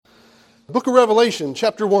Book of Revelation,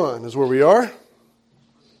 chapter 1 is where we are.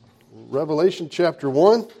 Revelation, chapter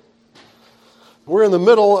 1. We're in the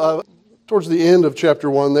middle, towards the end of chapter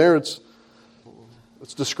 1 there. It's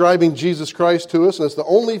describing Jesus Christ to us, and it's the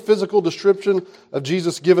only physical description of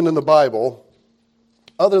Jesus given in the Bible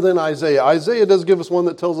other than Isaiah. Isaiah does give us one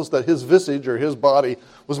that tells us that his visage, or his body,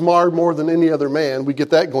 was marred more than any other man. We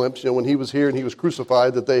get that glimpse, when he was here and he was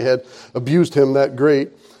crucified, that they had abused him that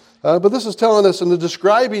great. But this is telling us and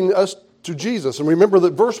describing us to Jesus. And remember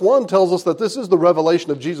that verse 1 tells us that this is the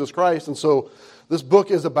revelation of Jesus Christ. And so this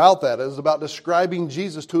book is about that. It is about describing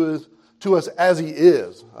Jesus to us as he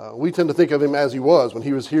is. We tend to think of him as he was when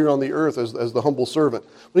he was here on the earth as the humble servant.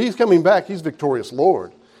 When he's coming back, he's victorious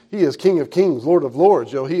Lord. He is King of kings, Lord of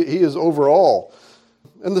lords. He is over all.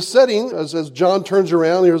 And the setting, as John turns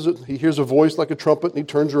around, he hears a voice like a trumpet, and he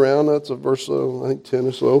turns around. That's a verse, I think, 10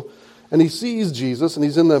 or so. And he sees Jesus, and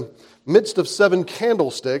he's in the midst of 7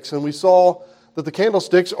 candlesticks, and we saw that the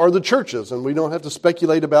candlesticks are the churches, and we don't have to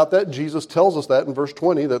speculate about that. Jesus tells us that in verse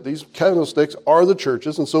 20, that these candlesticks are the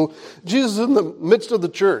churches, and so Jesus is in the midst of the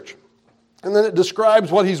church. And then it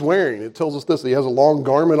describes what he's wearing. It tells us this, that he has a long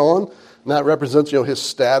garment on, and that represents, his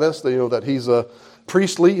status, that he's a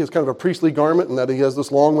priestly, it's kind of a priestly garment, and that he has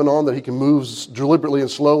this long one on, that he can move deliberately and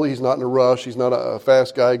slowly. He's not in a rush. He's not a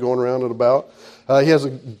fast guy going around and about. He has a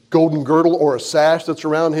golden girdle or a sash that's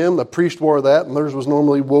around him. The priest wore that, and theirs was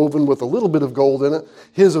normally woven with a little bit of gold in it.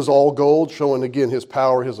 His is all gold, showing again his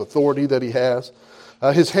power, his authority that he has.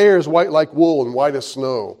 His hair is white like wool and white as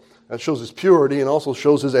snow. That shows his purity and also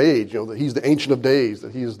shows his age, that he's the Ancient of Days,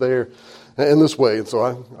 that he is there in this way. And so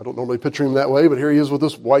I don't normally picture him that way, but here he is with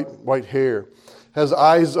this white hair. Has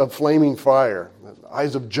eyes of flaming fire,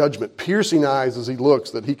 eyes of judgment, piercing eyes as he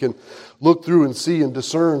looks, that he can look through and see and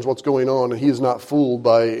discerns what's going on, and he is not fooled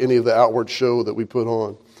by any of the outward show that we put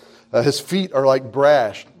on. His feet are like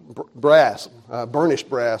brass, burnished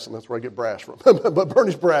brass, and that's where I get brass from, but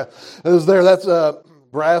burnished brass is there. That's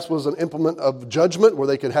brass was an implement of judgment where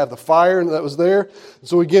they could have the fire, and that was there.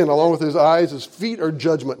 So again, along with his eyes, his feet are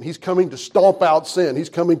judgment. He's coming to stomp out sin. He's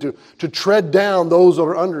coming to tread down those that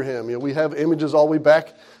are under him. We have images all the way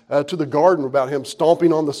back to the garden about him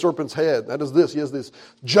stomping on the serpent's head. That is this. He has this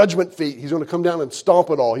judgment feet. He's going to come down and stomp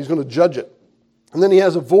it all. He's going to judge it. And then he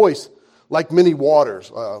has a voice like many waters,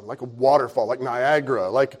 like a waterfall, like Niagara,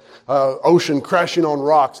 like ocean crashing on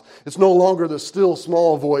rocks. It's no longer the still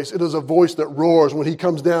small voice. It is a voice that roars when he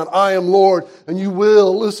comes down. I am Lord, and you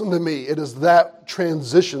will listen to me. It is that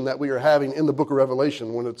transition that we are having in the book of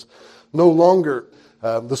Revelation, when it's no longer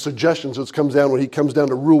the suggestions that comes down when he comes down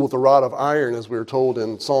to rule with a rod of iron, as we are told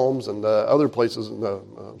in Psalms and other places,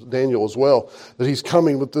 in Daniel as well, that he's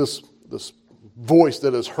coming with this voice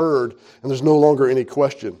that is heard, and there's no longer any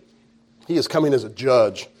question. He is coming as a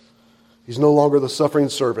judge. He's no longer the suffering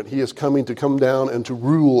servant. He is coming to come down and to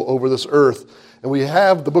rule over this earth. And we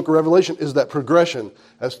have the book of Revelation is that progression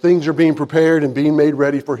as things are being prepared and being made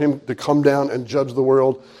ready for him to come down and judge the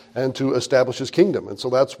world and to establish his kingdom. And so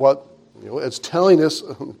that's what it's telling us,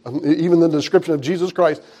 even the description of Jesus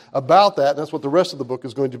Christ about that. And that's what the rest of the book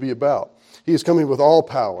is going to be about. He is coming with all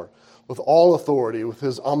power, with all authority, with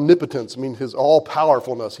his omnipotence, his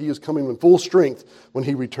all-powerfulness. He is coming in full strength when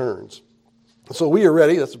he returns. So we are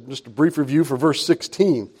ready. That's just a brief review for verse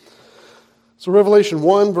 16. So Revelation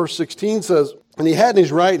 1, verse 16 says, And he had in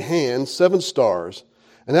his right hand 7 stars,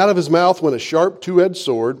 and out of his mouth went a sharp 2-edged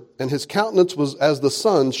sword, and his countenance was as the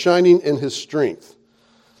sun shining in his strength.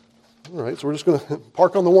 All right, so we're just going to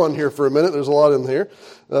park on the one here for a minute. There's a lot in here.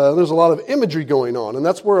 There's a lot of imagery going on, and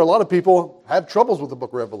that's where a lot of people have troubles with the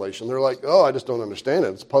book of Revelation. They're like, I just don't understand it.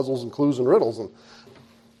 It's puzzles and clues and riddles, and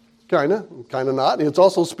kind of not. And it's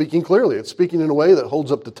also speaking clearly. It's speaking in a way that holds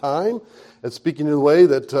up to time. It's speaking in a way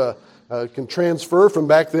that can transfer from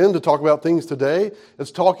back then to talk about things today.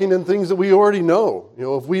 It's talking in things that we already know.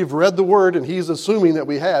 If we've read the Word, and he's assuming that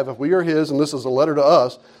we have, if we are his, and this is a letter to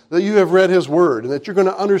us, that you have read his Word, and that you're going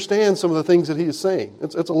to understand some of the things that he is saying.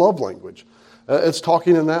 It's a love language. It's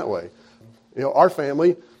talking in that way. Our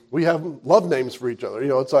family, we have love names for each other.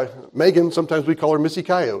 It's like Megan, sometimes we call her Missy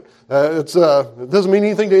Coyote. It doesn't mean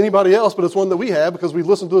anything to anybody else, but it's one that we have because we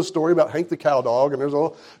listened to a story about Hank the Cow Dog, and there's a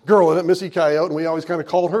girl in it, Missy Coyote, and we always kind of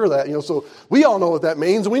called her that. So we all know what that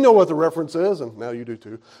means, and we know what the reference is, and now you do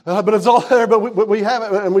too. But it's all there, but we have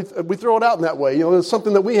it, and we throw it out in that way. It's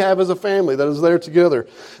something that we have as a family that is there together.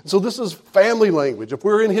 So this is family language. If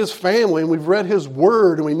we're in his family and we've read his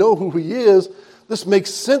Word and we know who he is, this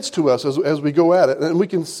makes sense to us as we go at it. And we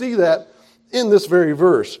can see that in this very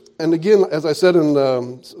verse. And again, as I said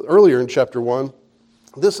earlier in chapter 1,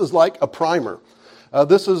 this is like a primer.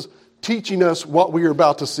 This is teaching us what we are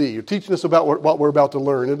about to see, teaching us about what we're about to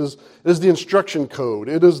learn. It is the instruction code.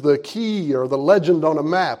 It is the key or the legend on a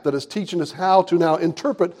map that is teaching us how to now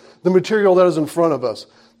interpret the material that is in front of us.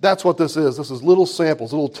 That's what this is. This is little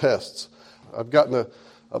samples, little tests. I've gotten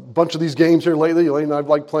a bunch of these games here lately. Elaine and I've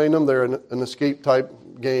liked playing them. They're an escape type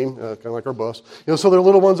game, kind of like our bus. So they're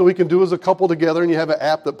little ones that we can do as a couple together, and you have an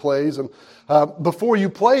app that plays. And before you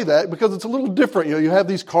play that, because it's a little different, you have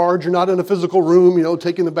these cards. You're not in a physical room,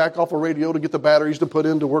 taking the back off a radio to get the batteries to put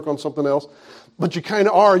in to work on something else. But you kind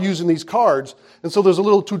of are using these cards. And so there's a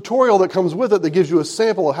little tutorial that comes with it that gives you a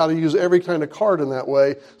sample of how to use every kind of card in that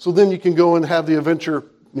way. So then you can go and have the adventure,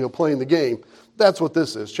 playing the game. That's what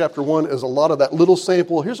this is. Chapter 1 is a lot of that little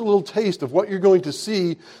sample. Here's a little taste of what you're going to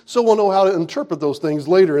see, so we'll know how to interpret those things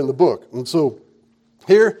later in the book. And so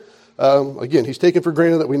here, again, he's taken for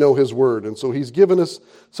granted that we know his word. And so he's given us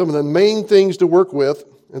some of the main things to work with.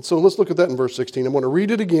 And so let's look at that in verse 16. I'm going to read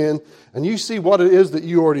it again, and you see what it is that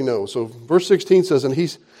you already know. So verse 16 says, "And he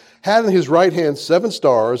had in his right hand 7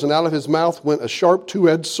 stars, and out of his mouth went a sharp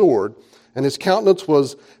 2-edged sword, and his countenance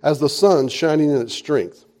was as the sun shining in its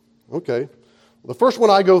strength." Okay. The first one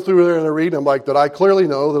I go through there and I read, I'm like, that I clearly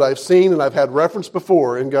know, that I've seen and I've had reference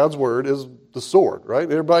before in God's Word, is the sword, right?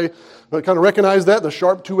 Everybody kind of recognize that, the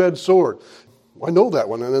sharp 2-edged sword. I know that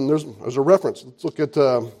one, and then there's a reference. Let's look at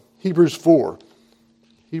Hebrews 4.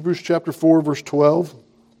 Hebrews chapter 4, verse 12.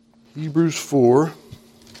 Hebrews 4,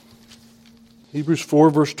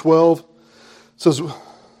 verse 12 says,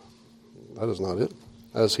 that is not it.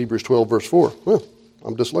 That's Hebrews 12, verse 4. Well,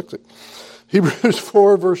 I'm dyslexic. Hebrews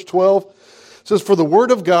 4, verse 12. It says, "For the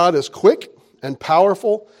word of God is quick and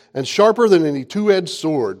powerful and sharper than any 2-edged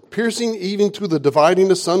sword, piercing even to the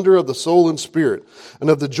dividing asunder of the soul and spirit,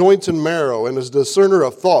 and of the joints and marrow, and is discerner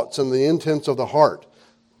of thoughts and the intents of the heart."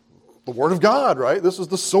 The word of God, right? This is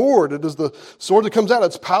the sword. It is the sword that comes out.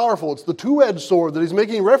 It's powerful. It's the 2-edged sword that he's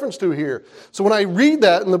making reference to here. So when I read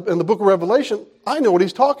that in the book of Revelation, I know what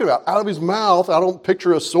he's talking about. Out of his mouth, I don't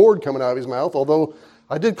picture a sword coming out of his mouth, although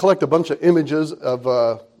I did collect a bunch of images of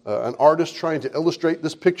an artist trying to illustrate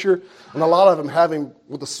this picture, and a lot of them have him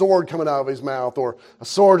with a sword coming out of his mouth, or a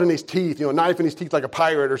sword in his teeth, a knife in his teeth like a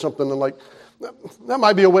pirate or something. And like, that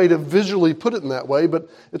might be a way to visually put it in that way, but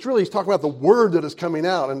it's really, he's talking about the word that is coming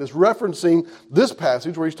out, and is referencing this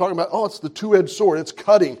passage where he's talking about, it's the 2-edged sword. It's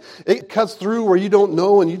cutting. It cuts through where you don't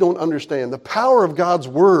know and you don't understand. The power of God's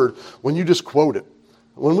word when you just quote it.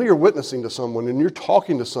 When we are witnessing to someone and you're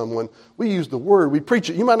talking to someone, we use the word, we preach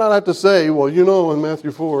it. You might not have to say, in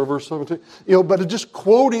Matthew 4, verse 17, but just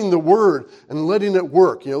quoting the word and letting it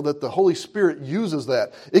work, that the Holy Spirit uses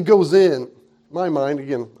that. It goes in. My mind,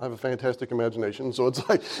 again, I have a fantastic imagination, so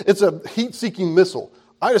it's a heat-seeking missile.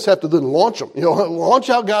 I just have to then launch them,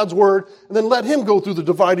 launch out God's word, and then let him go through the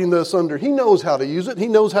dividing the asunder. He knows how to use it. He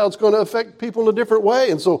knows how it's going to affect people in a different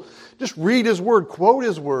way. And so just read his word, quote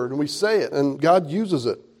his word, and we say it, and God uses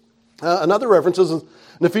it. Another reference is in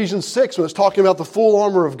Ephesians 6, when it's talking about the full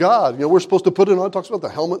armor of God. We're supposed to put it on. It talks about the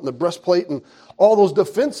helmet and the breastplate and all those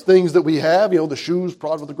defense things that we have. The shoes,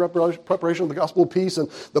 prodded with the preparation of the gospel of peace, and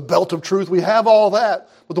the belt of truth. We have all that.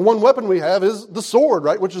 But the one weapon we have is the sword,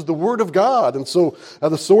 right, which is the word of God. And so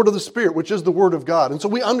the sword of the Spirit, which is the word of God. And so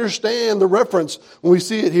we understand the reference when we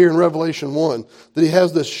see it here in Revelation 1, that he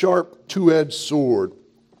has this sharp 2-edged sword.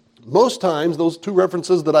 Most times, those two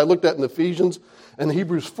references that I looked at in Ephesians and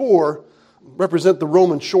Hebrews 4 represent the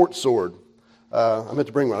Roman short sword. I meant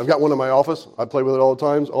to bring one. I've got one in my office. I play with it all the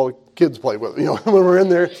time. All the kids play with it. When we're in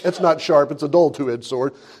there, it's not sharp. It's a dull 2-edged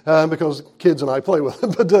sword because kids and I play with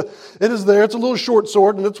it. But it is there. It's a little short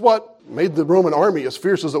sword, and it's what made the Roman army as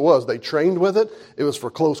fierce as it was. They trained with it. It was for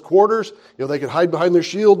close quarters. They could hide behind their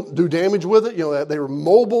shield, do damage with it. They were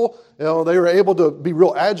mobile. They were able to be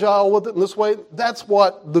real agile with it in this way. That's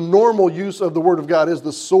what the normal use of the Word of God is,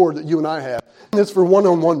 the sword that you and I have. And it's for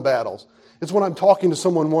one-on-one battles. It's when I'm talking to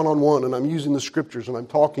someone one-on-one and I'm using the Scriptures and I'm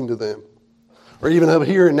talking to them. Or even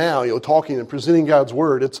here and now, talking and presenting God's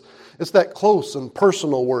Word. It's that close and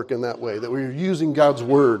personal work in that way, that we're using God's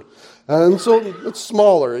Word. And so it's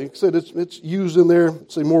smaller. Like I said, it's used in there,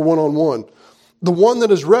 say, more one-on-one. The one that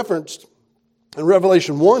is referenced in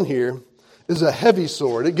Revelation 1 here is a heavy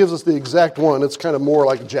sword. It gives us the exact one. It's kind of more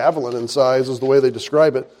like javelin in size is the way they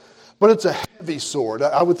describe it. But it's a heavy sword.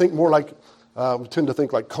 I would think more like, we tend to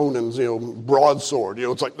think like Conan's, broadsword.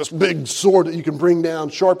 It's like this big sword that you can bring down,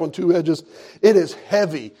 sharp on 2 edges. It is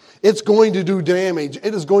heavy. It's going to do damage.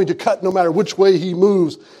 It is going to cut no matter which way he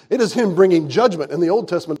moves. It is him bringing judgment. In the Old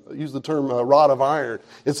Testament, I use the term rod of iron.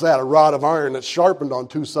 It's that, a rod of iron that's sharpened on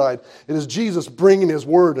 2 sides. It is Jesus bringing his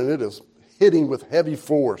word, and it is hitting with heavy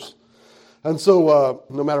force. And so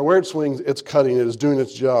no matter where it swings, it's cutting. It is doing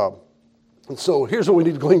its job. And so here's what we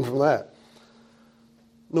need to glean from that.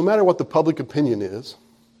 No matter what the public opinion is,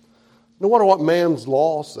 no matter what man's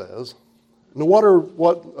law says, no matter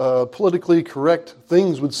what politically correct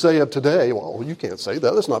things would say of today, well, you can't say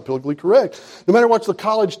that. That's not politically correct. No matter what the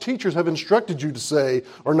college teachers have instructed you to say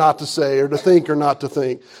or not to say or to think or not to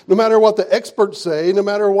think. No matter what the experts say, no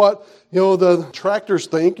matter what the tractors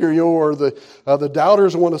think or the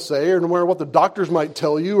doubters want to say, or no matter what the doctors might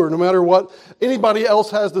tell you, or no matter what anybody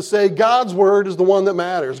else has to say, God's word is the one that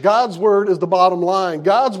matters. God's word is the bottom line.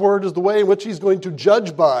 God's word is the way in which He's going to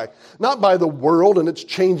judge by, not by the world and its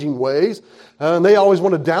changing ways. And they always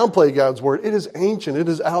want to downplay God's word. It is ancient. It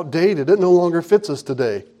is outdated. It no longer fits us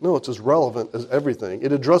today. No, it's as relevant as everything.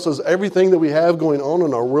 It addresses everything that we have going on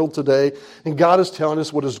in our world today. And God is telling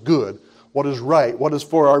us what is good, what is right, what is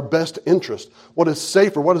for our best interest, what is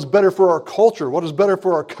safer, what is better for our culture, what is better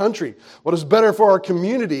for our country, what is better for our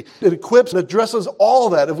community. It equips and addresses all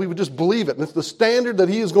of that if we would just believe it. And it's the standard that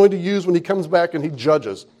He is going to use when He comes back and He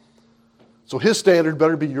judges. So His standard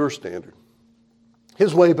better be your standard.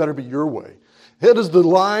 His way better be your way. It is the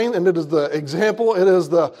line and it is the example, it is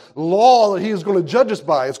the law that He is going to judge us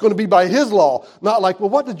by. It's going to be by His law, not like, well,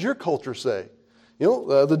 what did your culture say?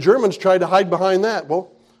 The Germans tried to hide behind that. Well,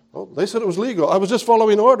 they said it was legal. I was just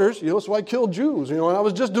following orders, so I killed Jews, and I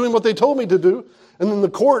was just doing what they told me to do. And then the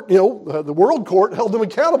court, the world court held them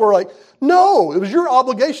accountable. Like, no, it was your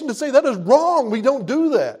obligation to say that is wrong. We don't do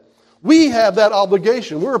that. We have that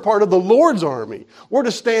obligation. We're a part of the Lord's army. We're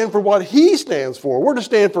to stand for what He stands for. We're to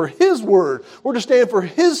stand for His word. We're to stand for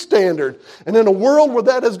His standard. And in a world where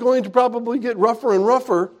that is going to probably get rougher and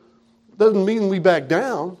rougher, doesn't mean we back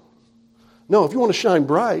down. No, if you want to shine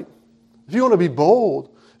bright, if you want to be bold,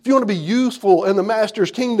 if you want to be useful in the Master's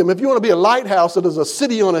kingdom, if you want to be a lighthouse that is a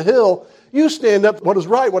city on a hill, you stand up for what is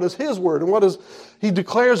right, what is His word, and what is He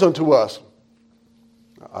declares unto us.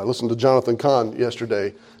 I listened to Jonathan Cahn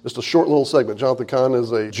yesterday, just a short little segment. Jonathan Cahn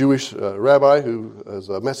is a Jewish rabbi who is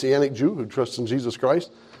a Messianic Jew who trusts in Jesus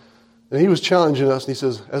Christ. And he was challenging us, and he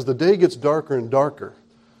says, as the day gets darker and darker,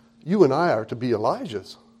 you and I are to be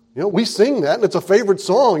Elijahs. We sing that, and it's a favorite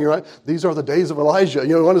song. You're right. These are the days of Elijah.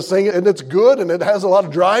 You want to sing it, and it's good, and it has a lot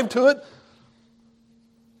of drive to it.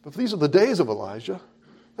 But if these are the days of Elijah,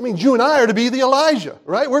 that means you and I are to be the Elijah,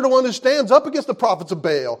 right? We're the one who stands up against the prophets of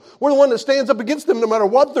Baal. We're the one that stands up against them no matter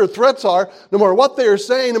what their threats are, no matter what they are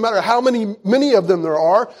saying, no matter how many of them there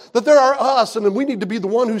are, that there are us, and then we need to be the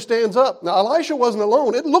one who stands up. Now, Elisha wasn't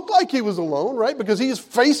alone. It looked like he was alone, right? Because he is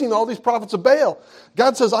facing all these prophets of Baal.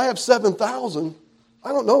 God says, I have 7,000.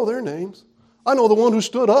 I don't know their names. I know the one who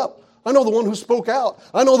stood up. I know the one who spoke out.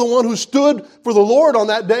 I know the one who stood for the Lord on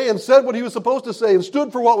that day and said what he was supposed to say and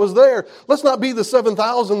stood for what was there. Let's not be the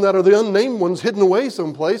 7,000 that are the unnamed ones hidden away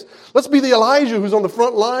someplace. Let's be the Elijah who's on the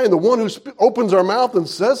front line, the one who opens our mouth and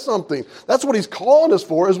says something. That's what He's calling us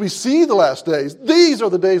for as we see the last days. These are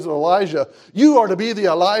the days of Elijah. You are to be the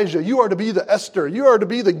Elijah. You are to be the Esther. You are to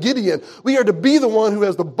be the Gideon. We are to be the one who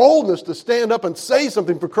has the boldness to stand up and say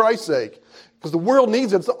something for Christ's sake. Because the world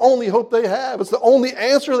needs it. It's the only hope they have. It's the only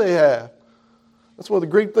answer they have. That's one of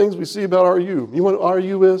the great things we see about RU. You know what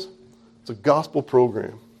RU is? It's a gospel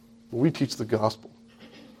program. We teach the gospel.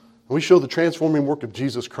 And we show the transforming work of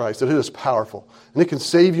Jesus Christ, that it is powerful. And it can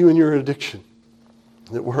save you in your addiction.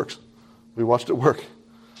 And it works. We watched it work.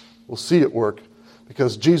 We'll see it work.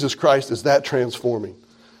 Because Jesus Christ is that transforming.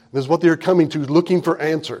 And this is what they're coming to, looking for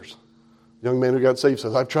answers. The young man who got saved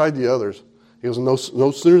says, I've tried the others. He goes,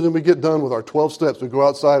 no sooner than we get done with our 12 steps, we go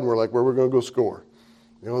outside and we're like, where we're going to go score.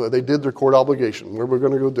 They did their court obligation. Where we're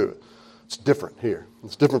going to go do it. It's different here.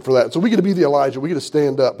 It's different for that. So we get to be the Elijah. We get to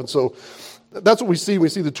stand up. And so that's what we see. We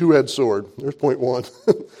see the two-edged sword. There's point one.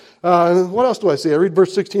 What else do I see? I read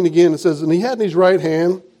verse 16 again. It says, and he had in his right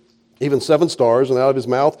hand even 7 stars, and out of his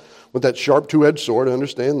mouth with that sharp two-edged sword. I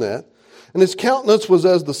understand that. And his countenance was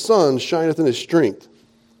as the sun shineth in his strength.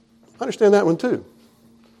 I understand that one too.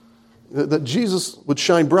 That Jesus would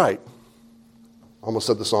shine bright. Almost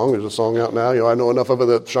said the song. There's a song out now. I know enough of it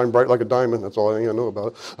that shine bright like a diamond. That's all I know about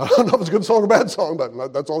it. I don't know if it's a good song or bad song,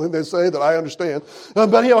 but that's all they say that I understand.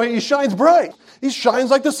 But he shines bright. He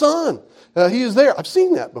shines like the sun. He is there. I've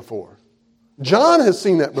seen that before. John has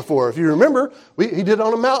seen that before. If you remember, he did it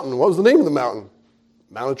on a mountain. What was the name of the mountain?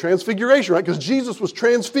 Mount of Transfiguration, right? Because Jesus was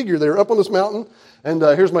transfigured. They were up on this mountain. And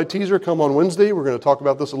here's my teaser. Come on Wednesday. We're going to talk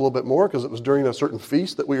about this a little bit more because it was during a certain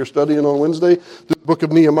feast that we were studying on Wednesday, the book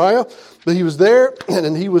of Nehemiah. But he was there,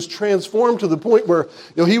 and he was transformed to the point where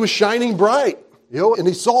he was shining bright. And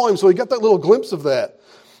he saw him, so he got that little glimpse of that.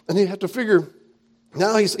 And he had to figure,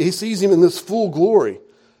 now he sees him in this full glory.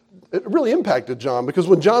 It really impacted John because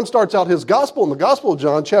when John starts out his gospel, in the Gospel of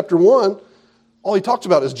John, chapter 1, all he talks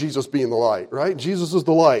about is Jesus being the light, right? Jesus is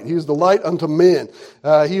the light. He is the light unto men.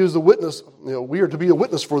 He is the witness. We are to be a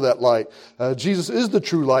witness for that light. Jesus is the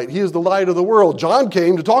true light. He is the light of the world. John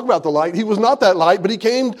came to talk about the light. He was not that light, but he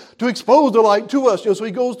came to expose the light to us. So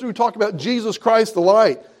he goes through talking about Jesus Christ, the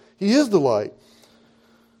light. He is the light.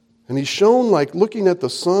 And he's shown like looking at the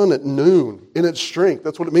sun at noon in its strength.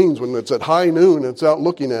 That's what it means when it's at high noon and it's out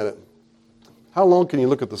looking at it. How long can you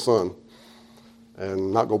look at the sun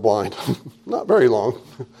and not go blind? Not very long.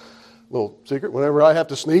 Little secret, whenever I have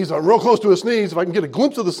to sneeze, I'm real close to a sneeze. If I can get a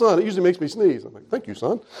glimpse of the sun, it usually makes me sneeze. I'm like, thank you,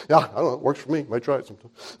 son. Yeah, I don't know, it works for me. Might try it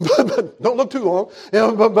sometime. but don't look too long.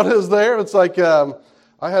 But it's there. It's like I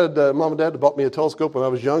had mom and dad that bought me a telescope when I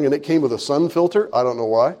was young, and it came with a sun filter. I don't know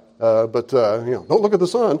why. But don't look at the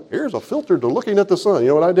sun. Here's a filter to looking at the sun. You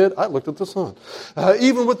know what I did? I looked at the sun.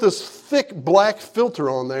 Even with this thick black filter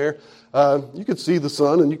on there, you could see the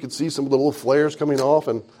sun, and you could see some of the little flares coming off,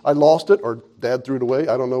 and I lost it, or Dad threw it away.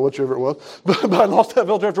 I don't know, whichever it was. But I lost that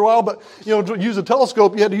filter after a while. But, to use a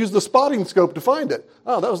telescope, you had to use the spotting scope to find it.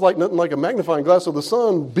 Oh, that was like nothing like a magnifying glass of the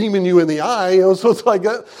sun beaming you in the eye. So it's like,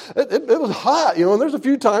 it was hot, and there's a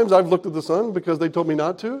few times I've looked at the sun because they told me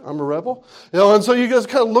not to. I'm a rebel. And so you just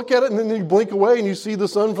kind of look at it, and then you blink away, and you see the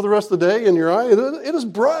sun for the rest of the day in your eye. It is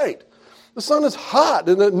bright. The sun is hot.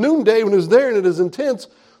 And at noonday, when it's there and it is intense,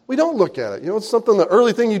 we don't look at it. It's something, the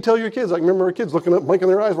early thing you tell your kids. I remember our kids looking up, blinking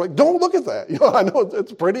their eyes, like, don't look at that. I know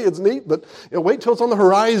it's pretty, it's neat, but wait till it's on the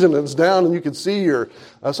horizon and it's down and you can see. Or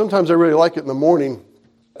sometimes I really like it in the morning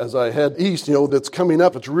as I head east, that's coming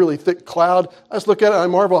up. It's a really thick cloud. I just look at it and I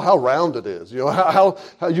marvel how round it is. How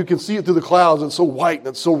you can see it through the clouds. It's so white and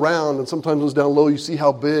it's so round. And sometimes when it's down low, you see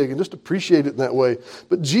how big, and just appreciate it in that way.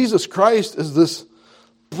 But Jesus Christ is this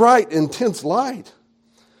bright, intense light.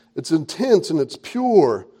 It's intense and it's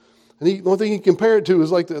pure. And the only thing you can compare it to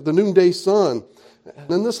is like the noonday sun. And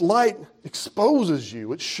then this light exposes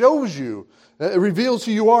you. It shows you. It reveals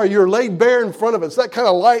who you are. You're laid bare in front of it. It's that kind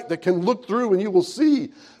of light that can look through and you will see.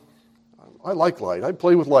 I like light. I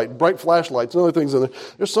play with light. Bright flashlights and other things in there.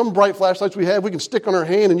 There's some bright flashlights we can stick on our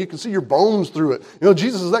hand and you can see your bones through it.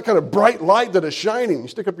 Jesus is that kind of bright light that is shining. You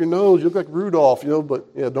stick up your nose, you look like Rudolph,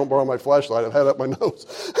 but don't borrow my flashlight. I've had it up my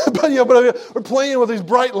nose. but we're playing with these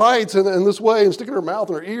bright lights in this way and sticking our mouth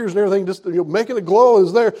and our ears and everything, just making it glow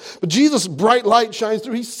is there. But Jesus' bright light shines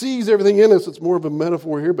through. He sees everything in us. It's more of a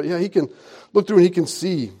metaphor here, but he can look through and he can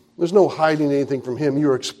see. There's no hiding anything from him.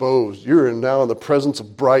 You're exposed. You're now in the presence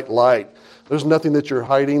of bright light. There's nothing that you're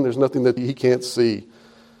hiding. There's nothing that he can't see.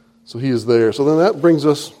 So he is there. So then that brings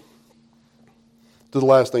us to the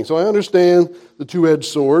last thing. So I understand the two-edged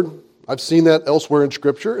sword. I've seen that elsewhere in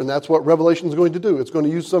Scripture, and that's what Revelation is going to do. It's going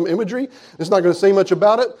to use some imagery. It's not going to say much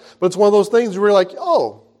about it, but it's one of those things where you're like,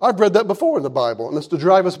 oh, I've read that before in the Bible. And it's to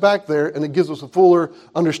drive us back there, and it gives us a fuller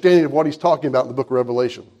understanding of what he's talking about in the book of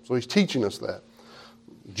Revelation. So he's teaching us that.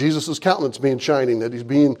 Jesus' countenance being shining, that he's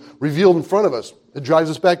being revealed in front of us. It drives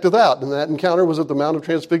us back to that. And that encounter was at the Mount of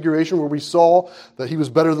Transfiguration where we saw that he was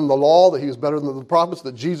better than the law, that he was better than the prophets,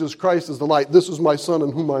 that Jesus Christ is the light. This is my son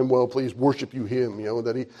in whom I am well pleased. Worship you him,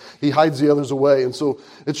 that he hides the others away. And so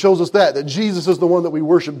it shows us that Jesus is the one that we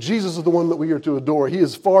worship. Jesus is the one that we are to adore. He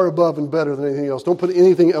is far above and better than anything else. Don't put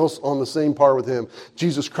anything else on the same par with him.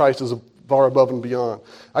 Jesus Christ is far above and beyond.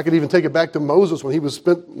 I could even take it back to Moses when he was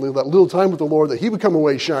spent that little time with the Lord, that he would come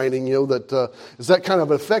away shining, that is that kind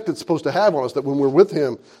of effect it's supposed to have on us, that when we're with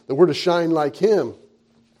him, that we're to shine like him.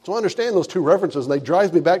 So I understand those two references, and they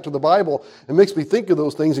drive me back to the Bible and makes me think of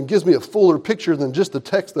those things and gives me a fuller picture than just the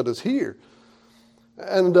text that is here.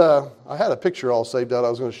 And I had a picture all saved out I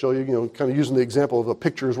was going to show you, kind of using the example of a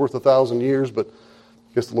picture is worth 1,000 years, but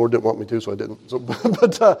I guess the Lord didn't want me to, so I didn't. So,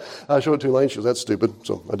 but I showed it to Elaine. She goes, that's stupid.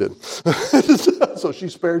 So I didn't. So she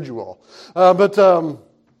spared you all.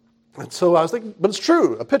 And so I was thinking, but it's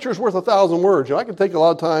true. A picture is worth 1,000 words. I can take a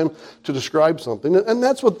lot of time to describe something. And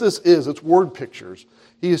that's what this is. It's word pictures.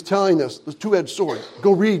 He is telling us, the two-edged sword,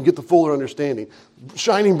 go read and get the fuller understanding.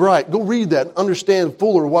 Shining bright, go read that and understand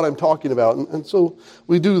fuller what I'm talking about. And so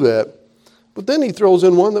we do that. But then he throws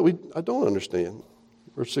in one that I don't understand.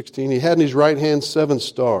 Verse 16, he had in his right hand 7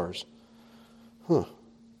 stars. So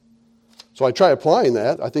I try applying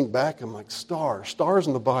that. I think back, I'm like, stars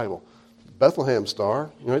in the Bible. Bethlehem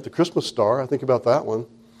star, the Christmas star, I think about that one.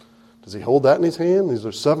 Does he hold that in his hand? Is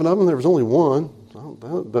there 7 of them? There was only one.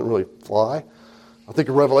 That doesn't really fly. I think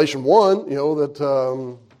of Revelation 1,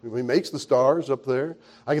 that he makes the stars up there.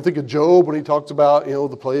 I can think of Job when he talks about,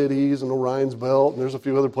 the Pleiades and Orion's belt, and there's a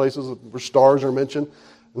few other places where stars are mentioned.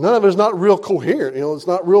 None of it is not real coherent. It's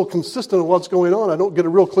not real consistent with what's going on. I don't get a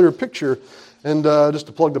real clear picture. And just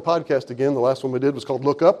to plug the podcast again, the last one we did was called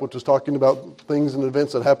Look Up, which was talking about things and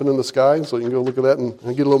events that happen in the sky. So you can go look at that and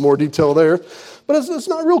get a little more detail there. But it's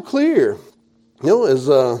not real clear. As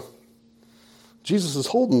Jesus is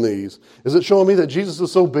holding these, is it showing me that Jesus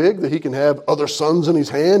is so big that he can have other suns in his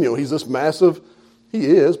hand? He's this massive. He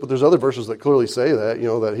is, but there's other verses that clearly say that,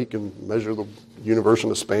 that he can measure the universe in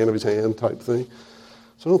the span of his hand type thing.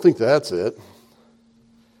 So I don't think that's it.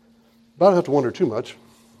 But I don't have to wonder too much.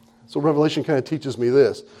 So Revelation kind of teaches me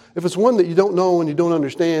this. If it's one that you don't know and you don't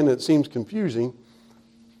understand and it seems confusing,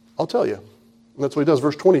 I'll tell you. And that's what he does.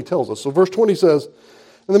 Verse 20 tells us. So verse 20 says,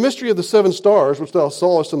 "And the mystery of the 7 stars, which thou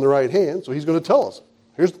sawest in the right hand," so he's going to tell us.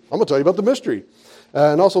 I'm going to tell you about the mystery.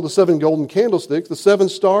 And also the 7 golden candlesticks. The 7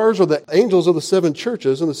 stars are the angels of the 7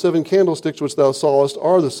 churches, and the 7 candlesticks which thou sawest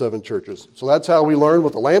are the 7 churches. So that's how we learned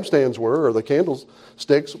what the lampstands were, or the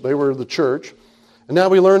candlesticks. They were the church. And now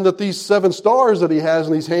we learn that these 7 stars that he has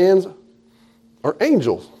in his hands are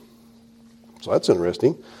angels. So that's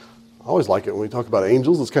interesting. I always like it when we talk about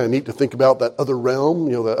angels. It's kind of neat to think about that other realm,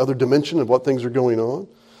 that other dimension of what things are going on.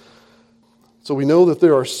 So we know that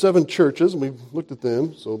there are 7 churches, and we've looked at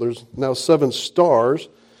them. So there's now 7 stars.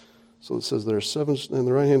 So it says there are 7, in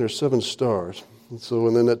the right hand there are 7 stars.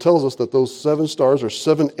 And then that tells us that those 7 stars are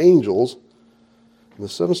 7 angels. And the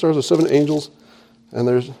 7 stars are 7 angels, and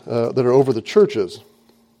there's that are over the churches.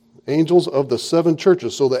 Angels of the 7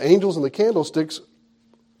 churches. So the angels and the candlesticks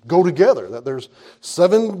go together. That there's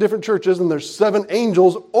 7 different churches, and there's 7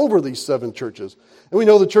 angels over these 7 churches. And we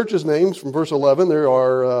know the churches' names from verse 11. There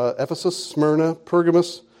are Ephesus, Smyrna,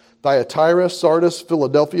 Pergamos, Thyatira, Sardis,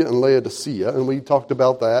 Philadelphia, and Laodicea. And we talked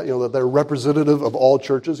about that, that they're representative of all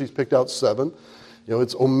churches. He's picked out 7.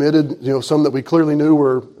 It's omitted, some that we clearly knew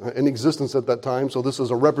were in existence at that time. So this is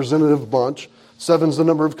a representative bunch. 7's the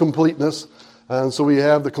number of completeness. And so we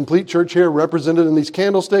have the complete church here represented in these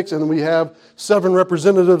candlesticks, and then we have 7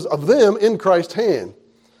 representatives of them in Christ's hand.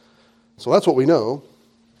 So that's what we know.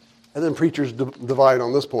 And then preachers divide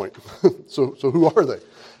on this point. So who are they?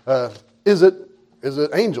 Is it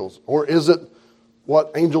angels? Or is it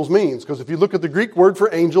what angels means? Because if you look at the Greek word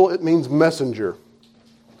for angel, it means messenger.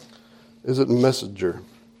 Is it messenger?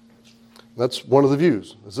 That's one of the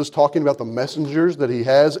views. Is this talking about the messengers that he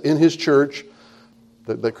has in his church,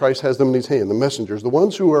 that Christ has them in his hand? The messengers, the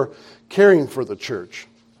ones who are caring for the church.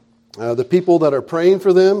 The people that are praying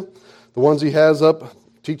for them, the ones he has up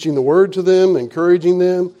teaching the word to them, encouraging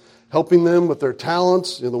them, helping them with their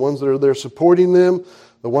talents, the ones that are there supporting them,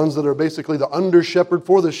 the ones that are basically the under-shepherd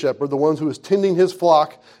for the shepherd, the ones who is tending his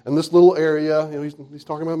flock in this little area. He's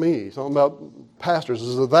talking about me. He's talking about pastors. This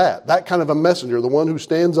is that kind of a messenger, the one who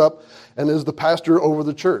stands up and is the pastor over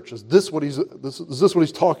the church. Is this what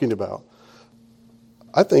he's talking about?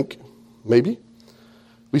 I think maybe.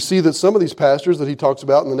 We see that some of these pastors that he talks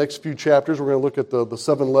about in the next few chapters, we're going to look at the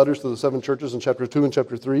 7 letters to the 7 churches in chapter 2 and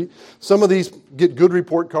chapter 3. Some of these get good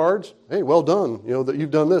report cards. Hey, well done, that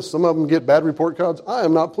you've done this. Some of them get bad report cards. I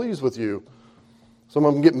am not pleased with you. Some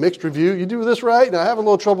of them get mixed review. You do this right, and I have a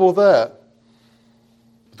little trouble with that.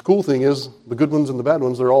 But the cool thing is, the good ones and the bad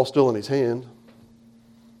ones, they're all still in his hand.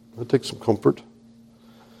 That takes some comfort.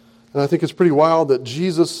 And I think it's pretty wild that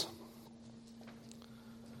Jesus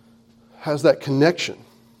has that connection.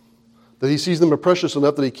 That he sees them as precious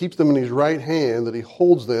enough that he keeps them in his right hand, that he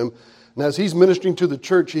holds them. And as he's ministering to the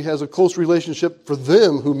church, he has a close relationship for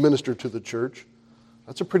them who minister to the church.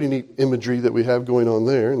 That's a pretty neat imagery that we have going on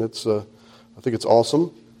there. And I think it's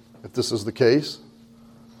awesome if this is the case.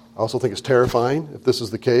 I also think it's terrifying if this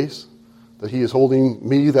is the case. That he is holding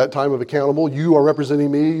me that time of accountable. You are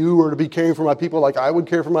representing me. You are to be caring for my people like I would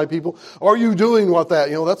care for my people. Are you doing what that?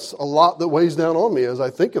 That's a lot that weighs down on me as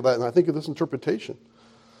I think of that and I think of this interpretation.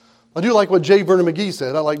 I do like what J. Vernon McGee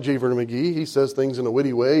said. I like J. Vernon McGee. He says things in a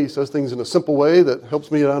witty way. He says things in a simple way that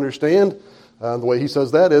helps me to understand. The way he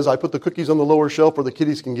says that is, I put the cookies on the lower shelf where the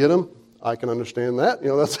kiddies can get them. I can understand that.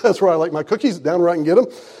 That's where I like my cookies, down where I can get them.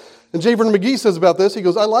 And J. Vernon McGee says about this, he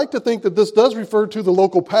goes, I like to think that this does refer to the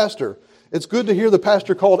local pastor. It's good to hear the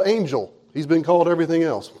pastor called angel. He's been called everything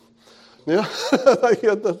else. Yeah,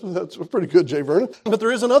 that's pretty good, J. Vernon. But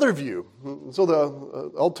there is another view. So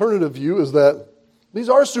the alternative view is that these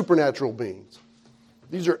are supernatural beings.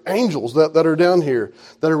 These are angels that are down here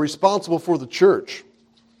that are responsible for the church.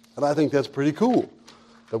 And I think that's pretty cool.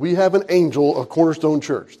 That we have an angel of Cornerstone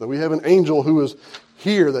Church. That we have an angel who is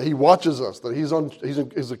here, that he watches us, that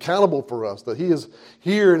he's accountable for us, that he is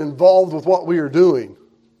here and involved with what we are doing.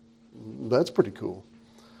 That's pretty cool.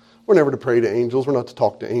 We're never to pray to angels. We're not to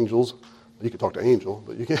talk to angels. You can talk to angel,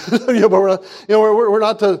 but you can't. But we're not. We're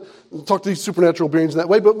not to talk to these supernatural beings in that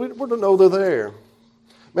way. But we're to know they're there.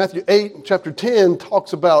 Matthew 8, chapter 10,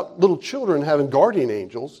 talks about little children having guardian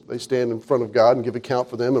angels. They stand in front of God and give account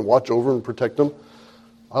for them and watch over and protect them.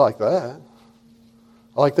 I like that.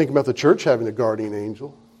 I like thinking about the church having a guardian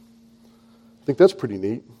angel. I think that's pretty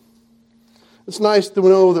neat. It's nice to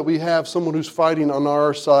know that we have someone who's fighting on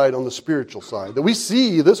our side, on the spiritual side, that we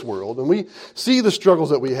see this world and we see the struggles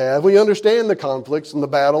that we have. We understand the conflicts and the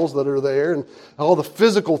battles that are there and all the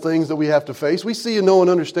physical things that we have to face. We see and know and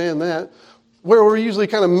understand that. Where we usually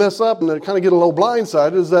kind of mess up and kind of get a little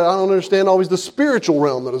blindsided is that I don't understand always the spiritual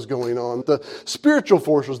realm that is going on, the spiritual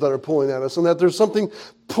forces that are pulling at us, and that there's something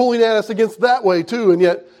pulling at us against that way too. And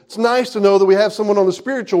yet it's nice to know that we have someone on the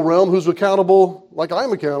spiritual realm who's accountable, like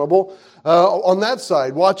I'm accountable, on that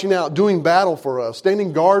side, watching out, doing battle for us,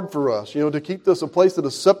 standing guard for us, to keep this a place that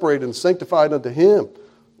is separated and sanctified unto Him.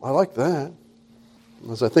 I like that.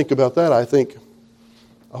 As I think about that,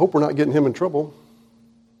 I hope we're not getting Him in trouble.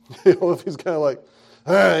 If He's kind of like,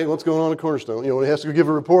 hey, what's going on at Cornerstone? When He has to go give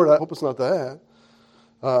a report, I hope it's not that.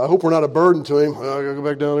 I hope we're not a burden to Him. I got to go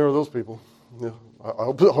back down there with those people. I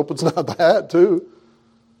hope it's not that too.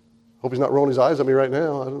 Hope He's not rolling His eyes at me right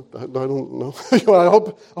now. I don't know. I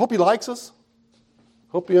hope He likes us.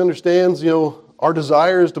 Hope He understands, our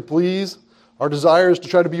desire is to please. Our desire is to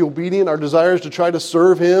try to be obedient. Our desire is to try to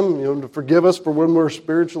serve Him, to forgive us for when we're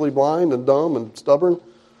spiritually blind and dumb and stubborn.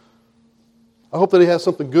 I hope that He has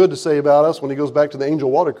something good to say about us when He goes back to the angel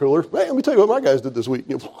water cooler. Hey, let me tell you what my guys did this week.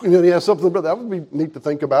 He has something about that. Would be neat to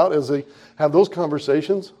think about as they have those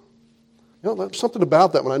conversations. There's something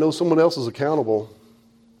about that when I know someone else is accountable.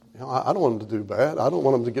 I don't want them to do bad. I don't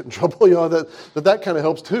want them to get in trouble. That kind of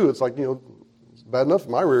helps too. It's like, it's bad enough if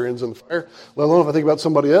my rear end's in the fire, let alone if I think about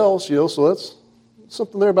somebody else, so that's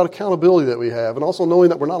something there about accountability that we have. And also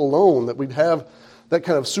knowing that we're not alone, that we'd have that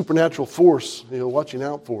kind of supernatural force, watching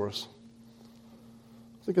out for us.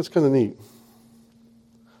 I think that's kind of neat.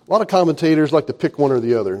 A lot of commentators like to pick one or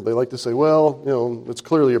the other. They like to say, well, it's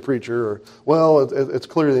clearly a preacher, or, well, it's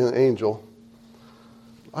clearly an angel.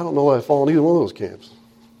 I don't know that I fall in either one of those camps.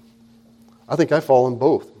 I think I fall in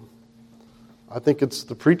both. I think it's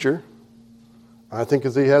the preacher. I think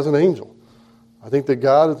he has an angel. I think that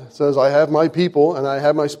God says, I have my people and I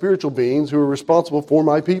have my spiritual beings who are responsible for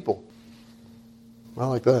my people. I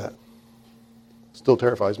like that. Still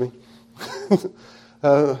terrifies me.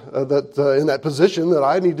 That in that position that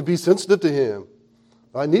I need to be sensitive to Him.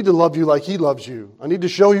 I need to love you like He loves you. I need to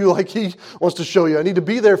show you like He wants to show you. I need to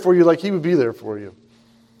be there for you like He would be there for you.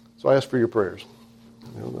 So I ask for your prayers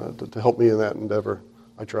to help me in that endeavor.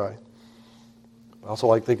 I try. I also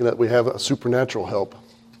like thinking that we have a supernatural help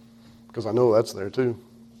because I know that's there too.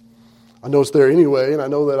 I know it's there anyway, and I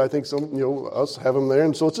know that I think some, us have Him there.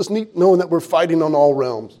 And so it's just neat knowing that we're fighting on all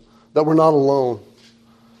realms, that we're not alone,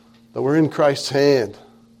 that we're in Christ's hand.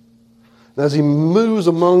 And as He moves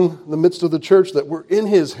among the midst of the church, that we're in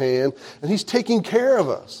His hand, and He's taking care of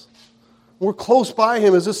us. We're close by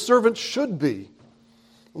Him as His servants should be.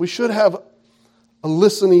 We should have a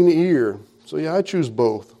listening ear. So I choose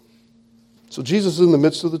both. So Jesus is in the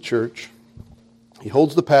midst of the church. He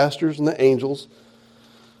holds the pastors and the angels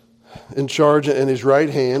in charge in His right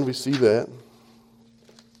hand. We see that.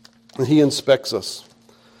 And He inspects us.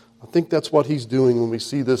 I think that's what He's doing when we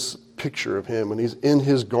see this picture of Him. And He's in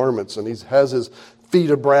His garments and He has His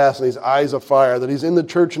feet of brass and His eyes of fire. That He's in the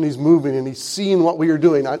church and He's moving and He's seeing what we are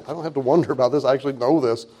doing. I don't have to wonder about this. I actually know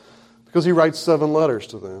this. Because He writes 7 letters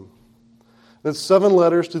to them. And it's 7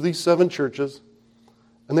 letters to these 7 churches.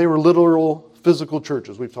 And they were literal physical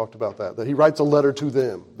churches. We've talked about that. That He writes a letter to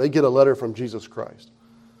them. They get a letter from Jesus Christ.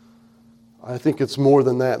 I think it's more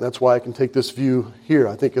than that. And that's why I can take this view here.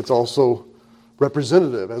 I think it's also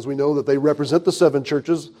representative. As we know that they represent the 7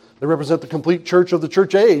 churches. They represent the complete church of the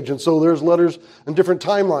church age. And so there's letters and different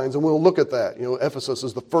timelines. And we'll look at that. Ephesus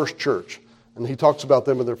is the first church. And he talks about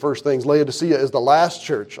them in their first things. Laodicea is the last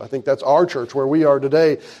church. I think that's our church where we are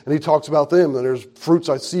today. And he talks about them. And there's fruits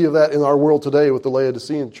I see of that in our world today with the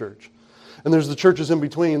Laodicean church. And there's the churches in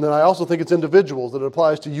between. And then I also think it's individuals, that it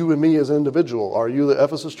applies to you and me as an individual. Are you the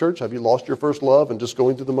Ephesus church? Have you lost your first love and just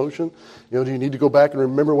going through the motion? Do you need to go back and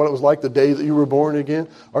remember what it was like the day that you were born again?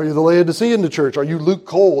 Are you the Laodicean church? Are you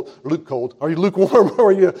lukewarm? Are you lukewarm?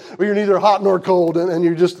 Or you're neither hot nor cold and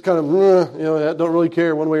you're just kind of, don't really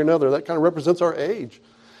care one way or another? That kind of represents our age.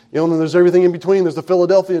 And then there's everything in between. There's the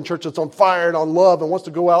Philadelphian church that's on fire and on love and wants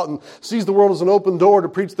to go out and sees the world as an open door to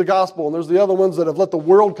preach the gospel. And there's the other ones that have let the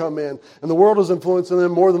world come in. And the world is influencing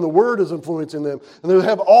them more than the Word is influencing them. And they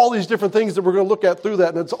have all these different things that we're going to look at through that.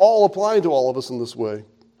 And it's all applying to all of us in this way.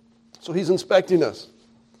 So He's inspecting us.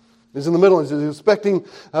 He's in the middle. He's inspecting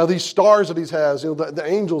these stars that He has. The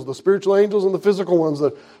angels, the spiritual angels and the physical ones.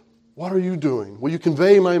 What are you doing? Will you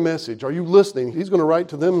convey my message? Are you listening? He's going to write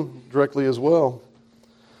to them directly as well.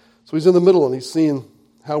 So he's in the middle and he's seeing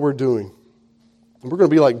how we're doing. And we're going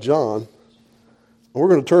to be like John. And we're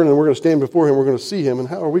going to turn and we're going to stand before him. We're going to see him. And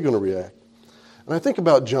how are we going to react? And I think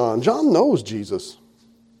about John. John knows Jesus.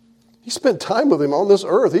 He spent time with him on this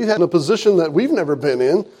earth. He had a position that we've never been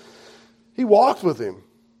in. He walked with him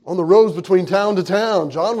on the roads between town to town.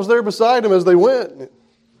 John was there beside him as they went.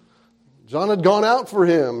 John had gone out for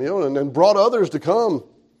him, and brought others to come.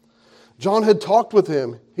 John had talked with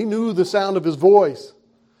him. He knew the sound of his voice.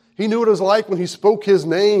 He knew what it was like when he spoke his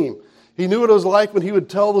name. He knew what it was like when he would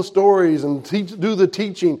tell the stories and do the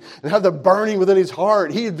teaching and have the burning within his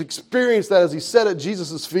heart. He had experienced that as he sat at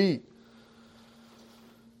Jesus' feet.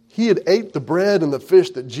 He had ate the bread and the fish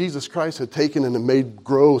that Jesus Christ had taken and made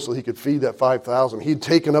grow so he could feed that 5,000. He'd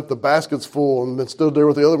taken up the baskets full and then stood there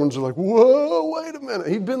with the other ones and like, whoa, wait a minute.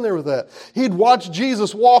 He'd been there with that. He'd watched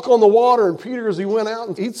Jesus walk on the water and Peter as he went out.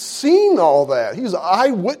 And he'd seen all that. He was an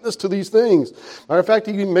eyewitness to these things. Matter of fact,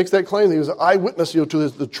 he even makes that claim that he was an eyewitness to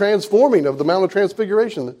the transforming of the Mount of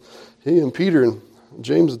Transfiguration that he and Peter and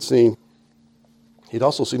James had seen. He'd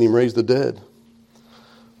also seen him raise the dead.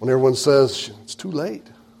 When everyone says, it's too late.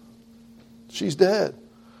 She's dead.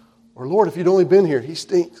 Or, Lord, if you'd only been here, he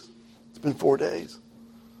stinks. It's been 4 days.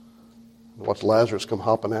 Watch Lazarus come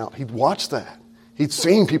hopping out. He'd watched that. He'd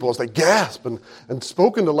seen people as they gasped and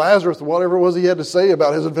spoken to Lazarus, whatever it was he had to say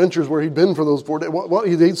about his adventures where he'd been for those 4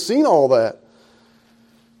 days. He'd seen all that.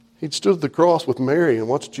 He'd stood at the cross with Mary and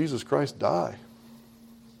watched Jesus Christ die.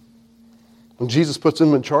 When Jesus puts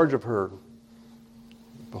him in charge of her,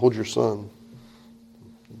 behold your son.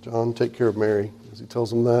 John, take care of Mary, as he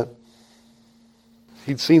tells him that.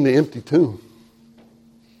 He'd seen the empty tomb.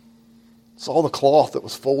 Saw the cloth that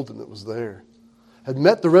was folded that was there. Had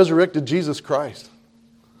met the resurrected Jesus Christ.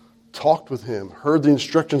 Talked with him. Heard the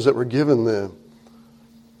instructions that were given them.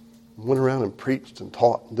 Went around and preached and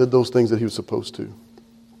taught and did those things that he was supposed to.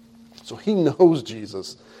 So he knows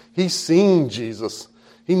Jesus. He's seen Jesus.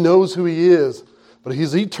 He knows who he is. But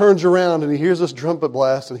as he turns around and he hears this trumpet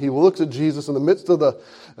blast and he looks at Jesus in the midst of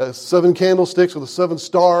the 7 candlesticks with the 7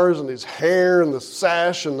 stars and his hair and the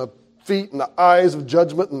sash and the feet and the eyes of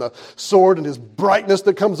judgment and the sword and his brightness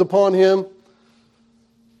that comes upon him.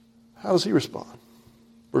 How does he respond?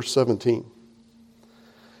 Verse 17.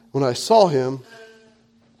 When I saw him,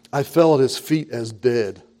 I fell at his feet as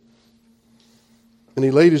dead. And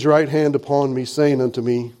he laid his right hand upon me, saying unto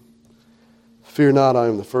me, fear not, I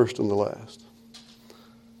am the first and the last.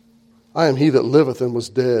 I am he that liveth and was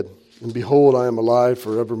dead, and behold, I am alive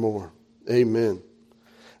forevermore. Amen.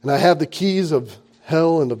 And I have the keys of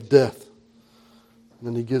hell and of death. And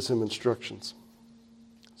then he gives him instructions.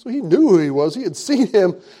 So he knew who he was. He had seen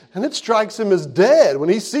him, and it strikes him as dead. When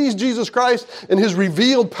he sees Jesus Christ in his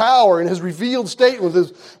revealed power, in his revealed state, with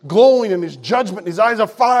his glowing and his judgment, and his eyes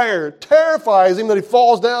of fire, it terrifies him that he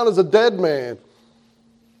falls down as a dead man.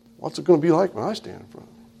 What's it going to be like when I stand in front of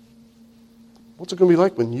him? What's it going to be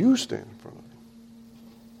like when you stand in front of him?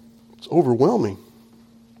 It's overwhelming.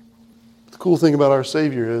 The cool thing about our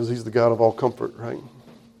Savior is he's the God of all comfort, right?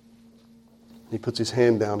 He puts his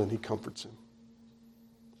hand down and he comforts him.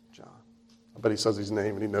 John. I bet he says his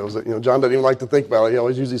name and he knows that. John doesn't even like to think about it. He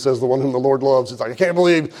always usually says the one whom the Lord loves. He's like, I can't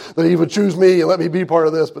believe that he would choose me and let me be part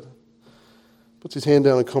of this. But puts his hand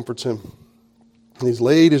down and comforts him. And he's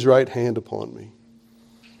laid his right hand upon me.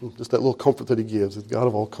 Just that little comfort that he gives. He's the God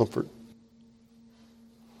of all comfort.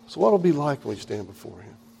 So what will it be like when we stand before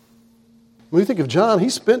him? When we think of John, he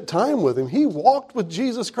spent time with him. He walked with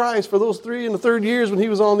Jesus Christ for those 3 and the third years when he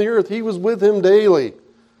was on the earth. He was with him daily.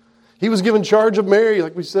 He was given charge of Mary,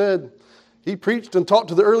 like we said. He preached and taught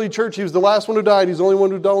to the early church. He was the last one who died. He's the only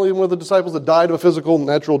one of the disciples that died of a physical,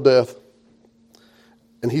 natural death.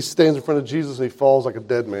 And he stands in front of Jesus and he falls like a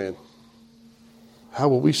dead man. How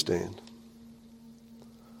will we stand?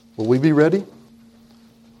 Will we be ready?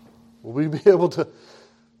 Will we be able to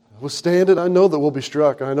withstand it? I know that we'll be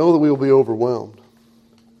struck. I know that we will be overwhelmed.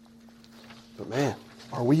 But man,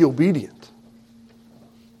 are we obedient?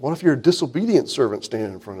 What if you're a disobedient servant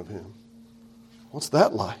standing in front of him? What's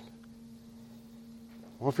that like?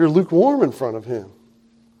 What if you're lukewarm in front of him?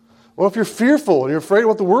 What if you're fearful and you're afraid of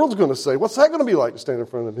what the world's going to say? What's that going to be like to stand in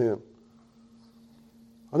front of him?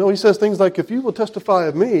 I know he says things like, if you will testify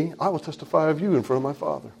of me, I will testify of you in front of my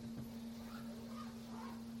Father.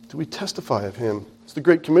 Do we testify of him? It's the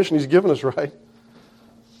Great Commission he's given us, right?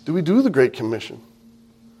 Do we do the Great Commission?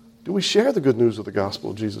 Do we share the good news of the gospel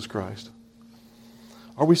of Jesus Christ?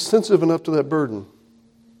 Are we sensitive enough to that burden?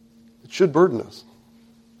 It should burden us.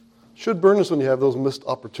 It should burden us when you have those missed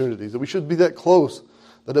opportunities. That we should be that close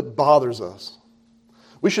that it bothers us.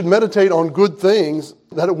 We should meditate on good things,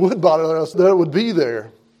 that it would bother us, that it would be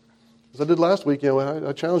there. As I did last week,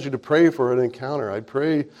 I challenged you to pray for an encounter. I'd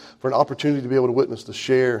pray for an opportunity to be able to witness, to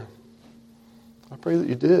share. I pray that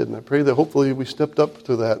you did, and I pray that hopefully we stepped up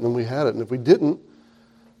to that and then we had it. And if we didn't,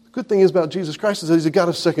 the good thing is about Jesus Christ is that He's a God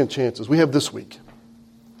of second chances. We have this week.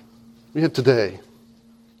 We have today.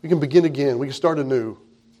 We can begin again. We can start anew.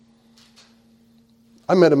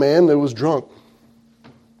 I met a man that was drunk,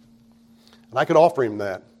 and I could offer him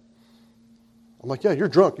that. I'm like, yeah, you're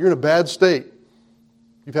drunk. You're in a bad state.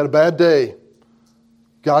 You've had a bad day.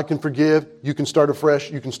 God can forgive. You can start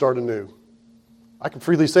afresh. You can start anew. I can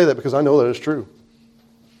freely say that because I know that is true.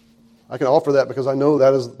 I can offer that because I know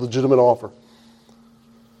that is a legitimate offer.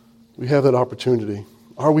 We have that opportunity.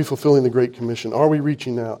 Are we fulfilling the Great Commission? Are we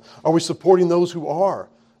reaching out? Are we supporting those who are?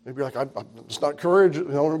 Maybe you're like, I'm just not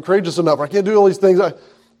courageous enough. I can't do all these things.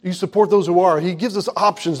 You support those who are. He gives us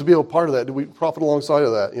options to be a part of that. Do we profit alongside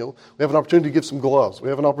of that? We have an opportunity to give some gloves. We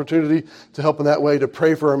have an opportunity to help in that way, to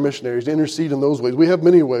pray for our missionaries, to intercede in those ways. We have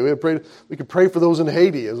many ways. We can pray for those in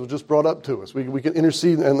Haiti, as was just brought up to us. We can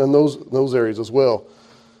intercede in those areas as well.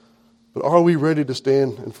 But are we ready to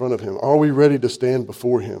stand in front of Him? Are we ready to stand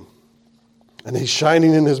before Him? And He's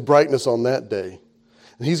shining in His brightness on that day.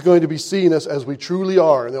 And He's going to be seeing us as we truly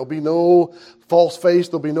are. And there'll be no false face.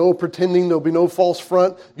 There'll be no pretending. There'll be no false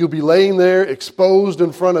front. You'll be laying there exposed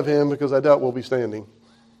in front of Him, because I doubt we'll be standing.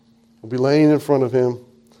 We'll be laying in front of Him.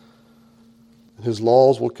 And His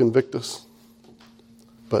laws will convict us.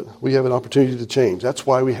 But we have an opportunity to change. That's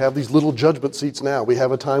why we have these little judgment seats now. We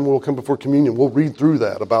have a time when we'll come before communion. We'll read through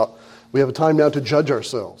that about... We have a time now to judge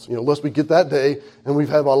ourselves. Lest we get that day and we've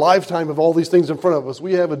had a lifetime of all these things in front of us.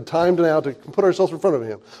 We have a time now to put ourselves in front of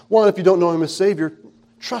Him. One, if you don't know Him as Savior,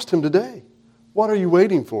 trust Him today. What are you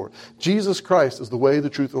waiting for? Jesus Christ is the way, the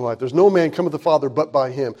truth, and the life. There's no man cometh to the Father but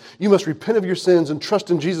by Him. You must repent of your sins and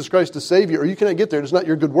trust in Jesus Christ to save you, or you cannot get there. It is not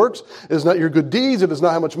your good works. It is not your good deeds. It is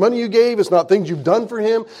not how much money you gave. It's not things you've done for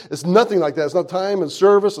Him. It's nothing like that. It's not time and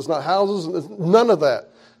service. It's not houses. It's none of that.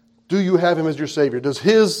 Do you have Him as your Savior? Does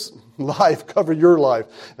His life cover your life?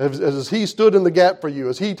 Has He stood in the gap for you?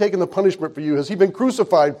 Has He taken the punishment for you? Has He been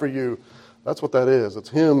crucified for you? That's what that is. It's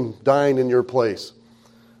Him dying in your place.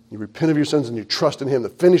 You repent of your sins and you trust in Him, the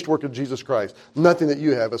finished work of Jesus Christ. Nothing that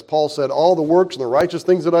you have. As Paul said, all the works and the righteous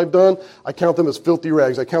things that I've done, I count them as filthy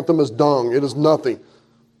rags. I count them as dung. It is nothing.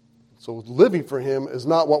 So living for Him is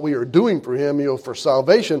not what we are doing for Him. For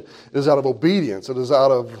salvation, it is out of obedience. It is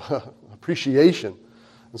out of appreciation.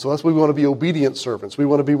 And so that's why we want to be obedient servants. We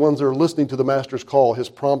want to be ones that are listening to the Master's call, His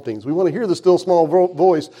promptings. We want to hear the still small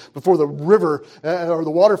voice before the river or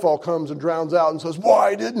the waterfall comes and drowns out and says,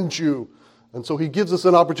 why didn't you? And so He gives us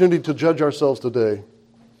an opportunity to judge ourselves today.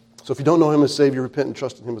 So if you don't know Him as Savior, repent and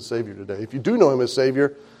trust in Him as Savior today. If you do know Him as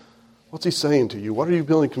Savior, what's He saying to you? What are you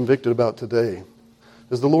feeling convicted about today?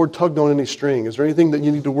 Has the Lord tugged on any string? Is there anything that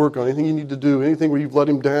you need to work on? Anything you need to do? Anything where you've let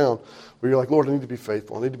Him down? Where you're like, Lord, I need to be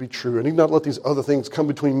faithful. I need to be true. I need not let these other things come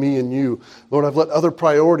between me and you. Lord, I've let other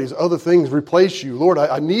priorities, other things replace you. Lord,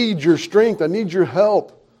 I need your strength. I need your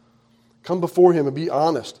help. Come before Him and be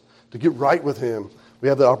honest to get right with Him. We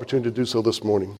have the opportunity to do so this morning.